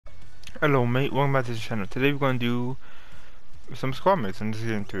Hello mate, welcome back to the channel. Today we're going to do some squad mates and just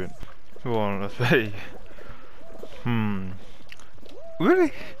get into it. Well, let's say,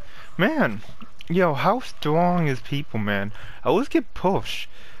 really? Man, yo, how strong is people, man? I always get pushed.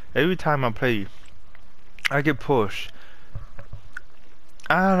 Every time I play, I get pushed.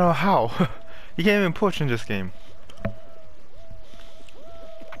 I don't know how. You can't even push in this game.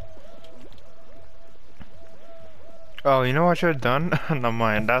 Oh, you know what I should have done? Never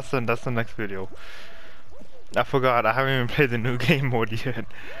mind, that's the next video. I forgot, I haven't even played the new game mode yet. I'm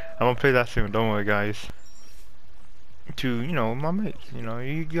gonna play that soon, don't worry guys. To, you know, my mates,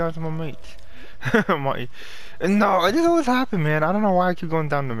 you guys are my mates. No, it just always happen, man. I don't know why I keep going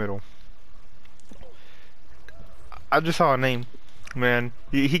down the middle. I just saw a name, man.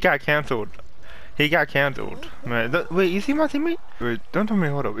 He got cancelled. He got cancelled, man. Wait, is he my teammate? Wait, don't tell me,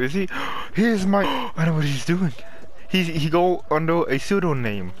 hold up. Is he? Here's my, I know what he's doing. He go under a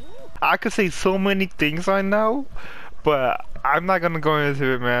pseudonym. I could say so many things right now, but I'm not gonna go into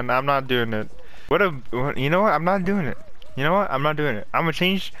it, man. I'm not doing it. You know what? I'm not doing it. You know what? I'm not doing it. I'm gonna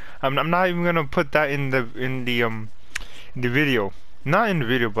change. I'm not even gonna put that in the video. Not in the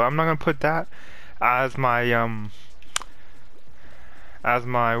video, but I'm not gonna put that as my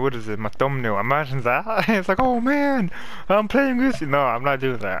what is it? My thumbnail. Imagine that. It's like, oh man, I'm playing this. No, I'm not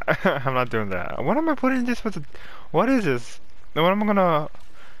doing that. I'm not doing that. What am I putting this with? What is this? What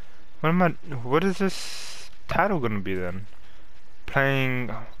is this title gonna be then? I'm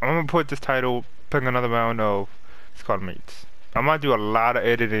gonna put this title, playing another round of squad mates. I might do a lot of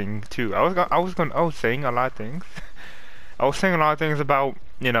editing too. I was saying a lot of things. I was saying a lot of things about,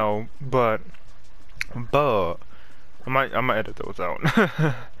 but I might edit those out.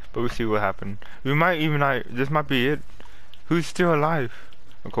 But we'll see what happens. We might even this might be it. Who's still alive?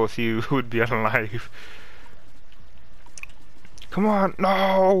 Of course he would be alive. Come on,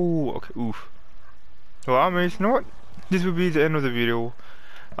 no! Okay, oof. Well, I mean, you know what? This will be the end of the video.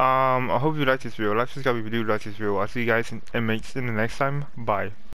 I hope you liked this video. Like, subscribe if you do like this video. I'll see you guys and mates in the next time. Bye.